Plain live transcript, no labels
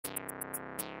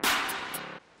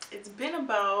It's been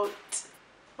about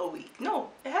a week. No,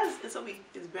 it's a week.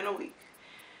 It's been a week.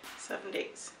 7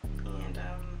 days. And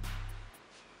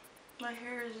my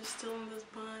hair is just still in this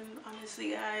bun.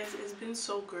 Honestly, guys, it's been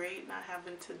so great not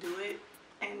having to do it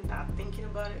and not thinking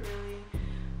about it really.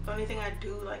 The only thing I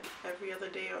do like every other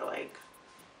day, or like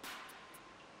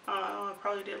I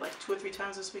probably did like 2 or 3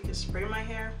 times this week, is spray my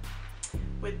hair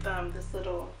with this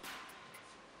little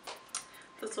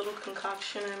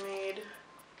concoction I made.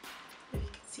 If you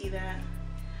can see that,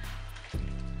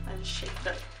 I just shake it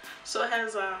up. So it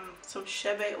has some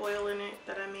shebe oil in it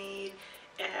that I made.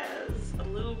 It has a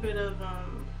little bit of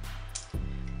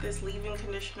this leave-in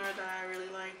conditioner that I really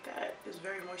like, that is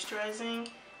very moisturizing.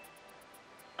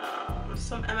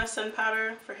 Some MSM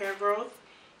powder for hair growth,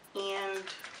 and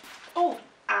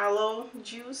aloe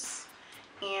juice,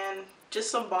 and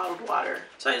just some bottled water.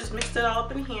 So I just mixed it all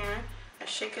up in here. I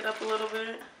shake it up a little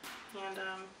bit, and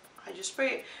I just spray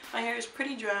it. My hair is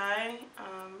pretty dry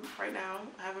right now.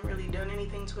 I haven't really done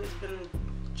anything to it. It's been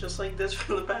just like this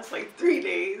for the past like 3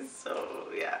 days. So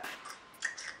yeah.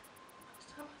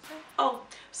 Oh,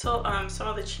 so some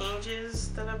of the changes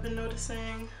that I've been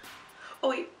noticing. Oh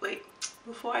wait.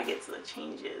 Before I get to the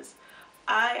changes,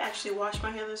 I actually washed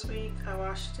my hair this week. I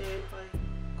washed it like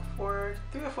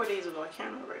 3 or 4 days ago. I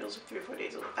can't remember. It was like 3 or 4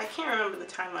 days ago. I can't remember the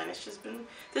timeline. It's just been,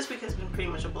 this week has been pretty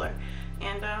much a blur.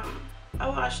 And I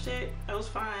washed it. It was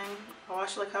fine. I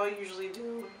washed it like how I usually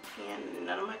do, and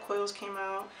none of my coils came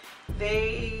out.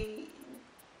 They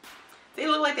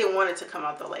look like they wanted to come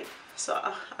out though. Like, so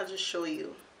I'll just show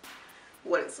you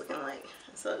what it's looking like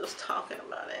instead of just talking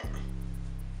about it.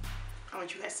 I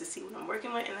want you guys to see what I'm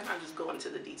working with, and then I'll just go into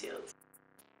the details.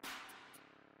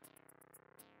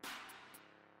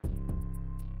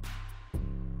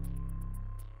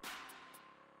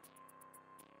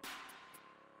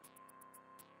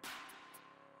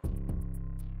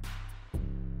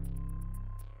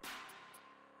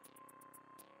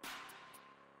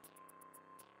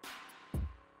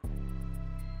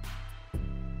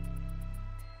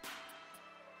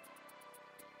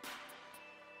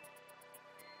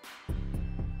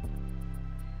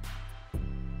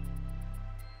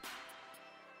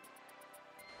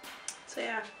 So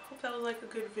yeah, hope that was like a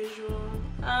good visual.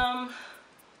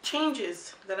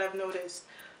 Changes that I've noticed.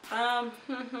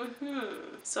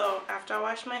 So after I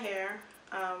washed my hair,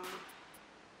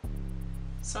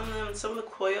 some of the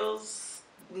coils,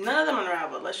 none of them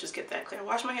unraveled. Let's just get that clear. I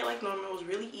washed my hair like normal. It was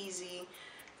really easy.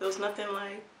 There was nothing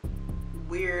like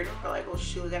weird or like, oh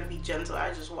shoot, I gotta be gentle.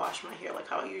 I just washed my hair like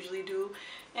how I usually do,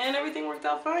 and everything worked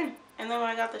out fine. And then when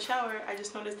I got the shower, I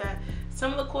just noticed that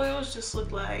some of the coils just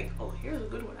looked like, oh, here's a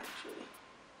good one actually.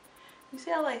 You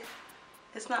see how like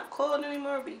it's not coiled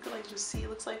anymore, but you can like just see it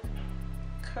looks like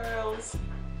curls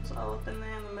just all up in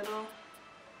there in the middle.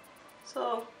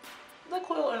 So the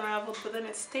coil unraveled, but then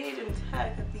it stayed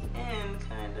intact at the end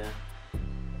kinda.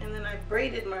 And then I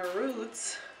braided my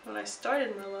roots when I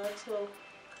started my locks. So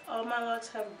all my locks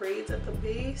have braids at the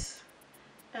base,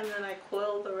 and then I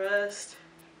coiled the rest,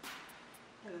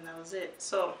 and then that was it.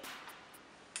 So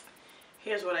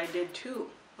here's what I did too.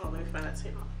 Oh, let me find that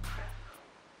same one. Crap.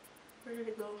 Where did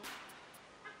it go?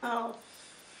 Oh,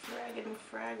 fragging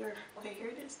fragger. Okay, here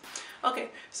it is. Okay,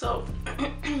 so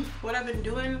what I've been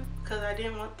doing, because I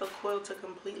didn't want the coil to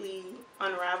completely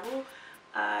unravel,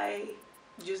 I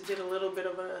just did a little bit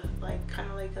of a like kind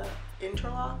of like a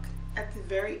interlock at the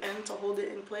very end to hold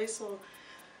it in place. So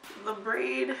the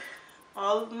braid,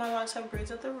 all of my locks have braids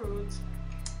at the roots,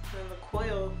 and then the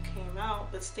coil came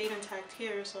out but stayed intact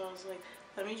here. So I was like,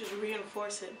 let me just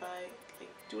reinforce it by like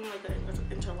doing like an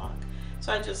interlock.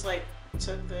 So I just like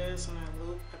took this and I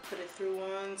looped, I put it through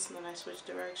once, and then I switched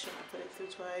direction, I put it through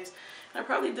twice. And I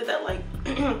probably did that like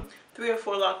 3 or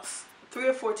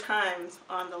 4 times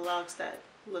on the locks that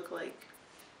look like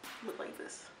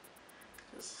this.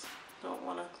 Just don't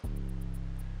wanna,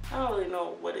 I don't really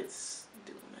know what it's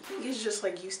doing. I think it's just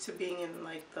like used to being in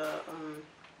like the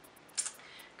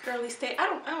curly state. I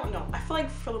don't know. I feel like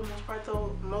for the most part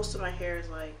though, most of my hair is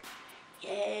like,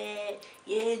 yeah,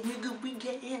 nigga, we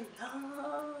getting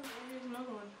love. Here's another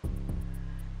one.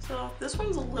 So this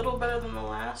one's a little better than the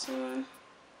last one,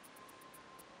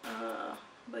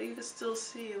 but you can still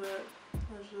see that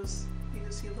there's you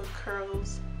can see the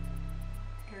curls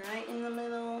right in the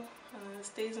middle, and then it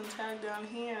stays intact down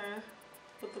here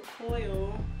with the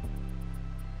coil,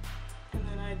 and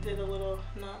then I did a little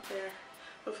knot there.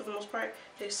 But for the most part,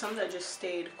 there's some that just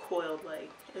stayed coiled.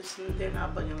 Like they're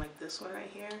not bugging like this one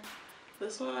right here.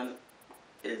 This one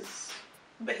is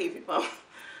behaving well.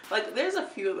 Like there's a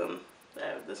few of them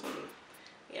that this one,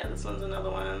 yeah, this one's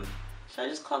another one. Should I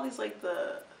just call these like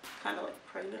the kind of like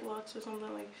pregnant locks or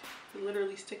something? Like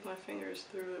literally stick my fingers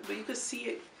through it, but you could see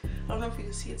it. I don't know if you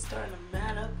can see it starting to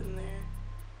mat up in there,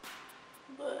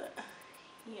 but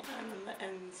yeah, and then the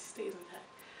end stays intact.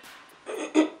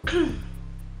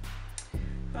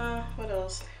 What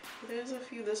else? There's a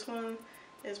few. This one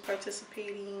is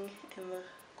participating in the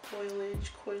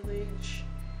coilage.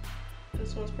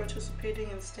 This one's participating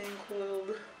in staying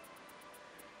coiled.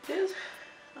 There's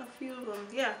a few of them.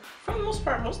 Yeah, for the most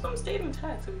part, most of them stayed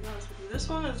intact, to be honest with you. This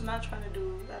one is not trying to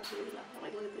do absolutely nothing.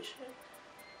 Like, look at this shit.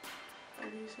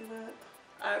 Like, do you see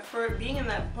that? For it being in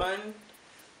that bun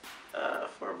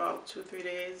for about 2-3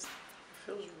 days, it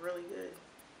feels really good.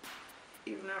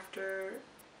 Even after,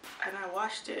 and I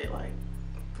washed it like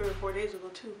 3 or 4 days ago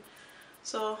too.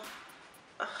 So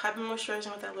I've been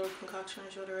moisturizing with that little concoction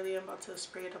I showed earlier. I'm about to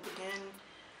spray it up again,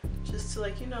 just to,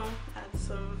 like, you know, add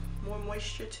some more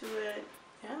moisture to it.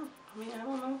 Yeah, I mean, I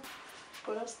don't know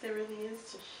what else there really is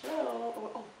to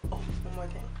show. Oh, one more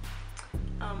thing.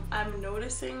 I'm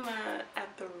noticing that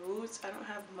at the roots, I don't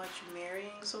have much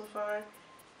marrying so far.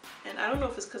 And I don't know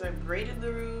if it's because I braided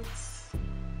the roots,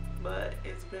 but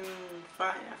it's been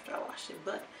fine after I washed it.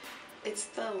 But it's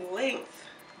the length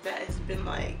that has been,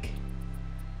 like,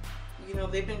 you know,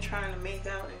 they've been trying to make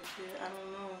out and shit. I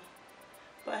don't know.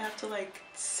 But I have to, like,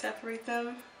 separate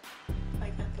them,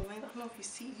 like, at the length. I don't know if you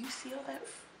see all that?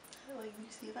 Like, you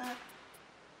see that?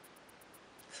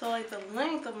 So, like, the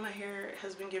length of my hair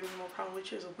has been giving me more problem,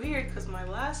 which is weird because my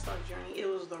last Loc journey, it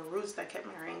was the roots that kept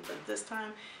marrying. But this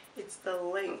time, it's the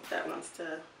length that wants to, you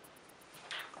know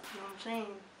what I'm saying?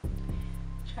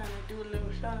 Trying to do a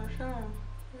little shine.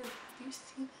 Do you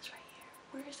see this right here?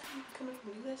 Where is that even coming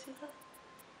from? Do you guys see that?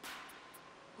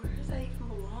 Where does that even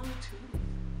belong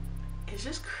to? It's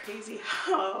just crazy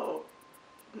how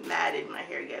matted my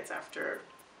hair gets after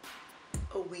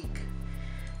a week.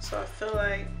 So I feel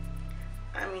like,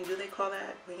 I mean, do they call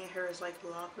that when your hair is like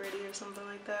lock ready or something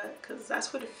like that? Because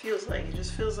that's what it feels like. It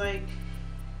just feels like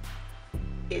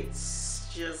it's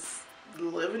just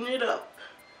living it up.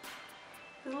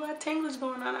 There's a lot of tanglers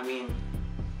going on. I mean,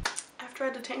 after I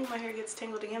detangle, my hair gets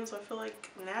tangled again, so I feel like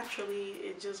naturally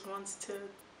it just wants to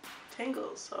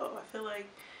tangle. So I feel like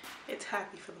it's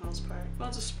happy for the most part.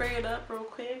 I'll just spray it up real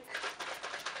quick.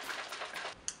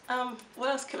 What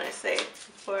else can I say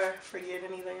before I forget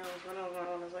anything else? What else I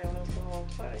want to say on this whole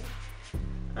thing?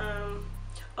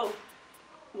 Oh,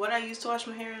 what I use to wash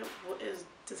my hair is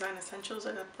Design Essentials.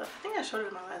 I think I showed it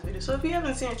in my last video. So if you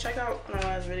haven't seen it, check out my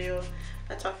last video.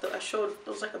 I showed, it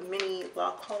was like a mini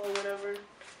lock haul or whatever,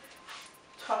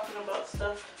 talking about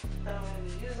stuff that I'm going to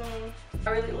be using. I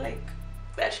really like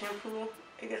that shampoo.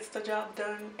 It gets the job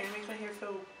done and it makes my hair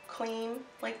feel clean.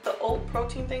 Like the oat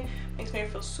protein thing makes my hair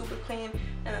feel super clean,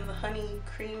 and then the honey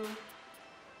cream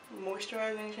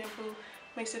moisturizing shampoo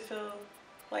makes it feel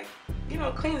like, you know,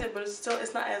 it cleans it, but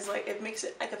it's not as, like, it makes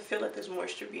it, I can feel that there's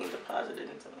moisture being deposited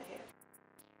into my hair.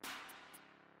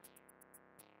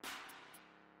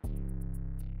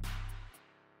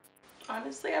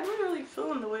 Honestly, I've been really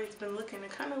feeling the way it's been looking.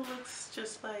 It kind of looks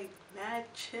just like mad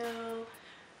chill.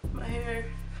 My hair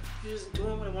is just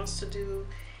doing what it wants to do,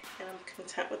 and I'm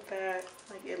content with that.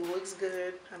 Like, it looks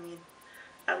good. I mean,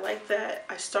 I like that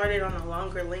I started on a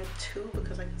longer length too,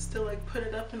 because I can still, like, put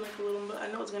it up in, like, a little bit.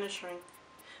 I know it's gonna shrink.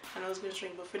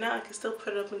 But for now I can still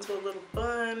put it up into a little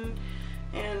bun,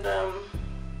 and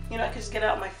you know, I can just get it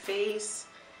out my face,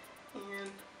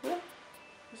 and yeah,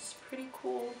 it's pretty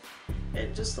cool.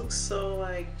 It just looks so,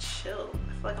 like, chill.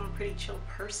 I feel like I'm a pretty chill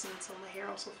person, so my hair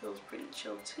also feels pretty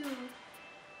chill too,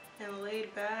 and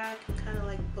laid back, and kind of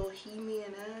like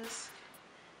bohemian-esque.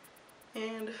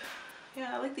 And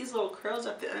yeah, I like these little curls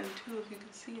at the end too, if you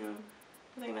can see them.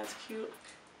 I think that's cute.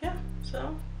 Yeah,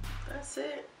 so that's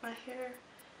it. My hair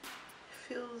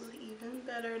feels even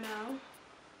better now.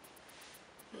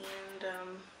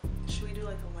 And should we do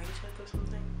like a light check or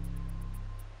something?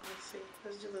 Let's see.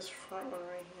 Let's do this front one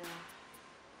right here.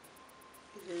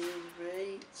 It is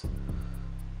right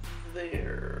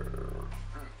there.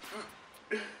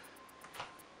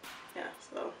 Yeah,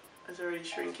 so it's already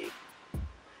shrinking.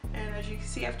 And as you can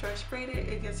see, after I sprayed it,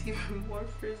 it gets even more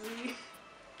frizzy.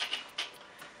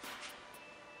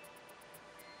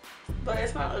 But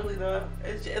it's not ugly though.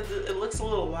 It looks a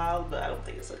little wild, but I don't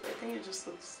think it's ugly. I think it just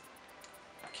looks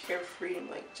carefree and,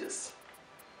 like, just,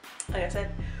 like I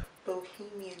said,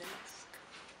 bohemian-esque.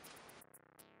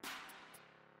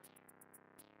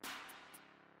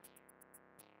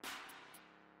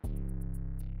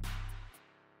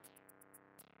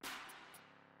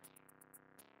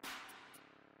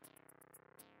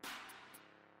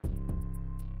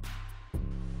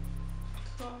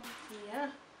 So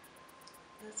yeah,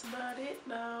 that's about it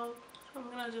now. I'm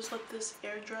gonna just let this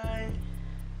air dry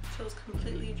until it's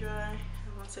completely dry.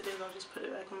 And once it is, I'll just put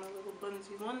it back on my little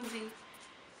bunsy onesie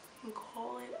and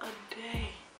call it a day.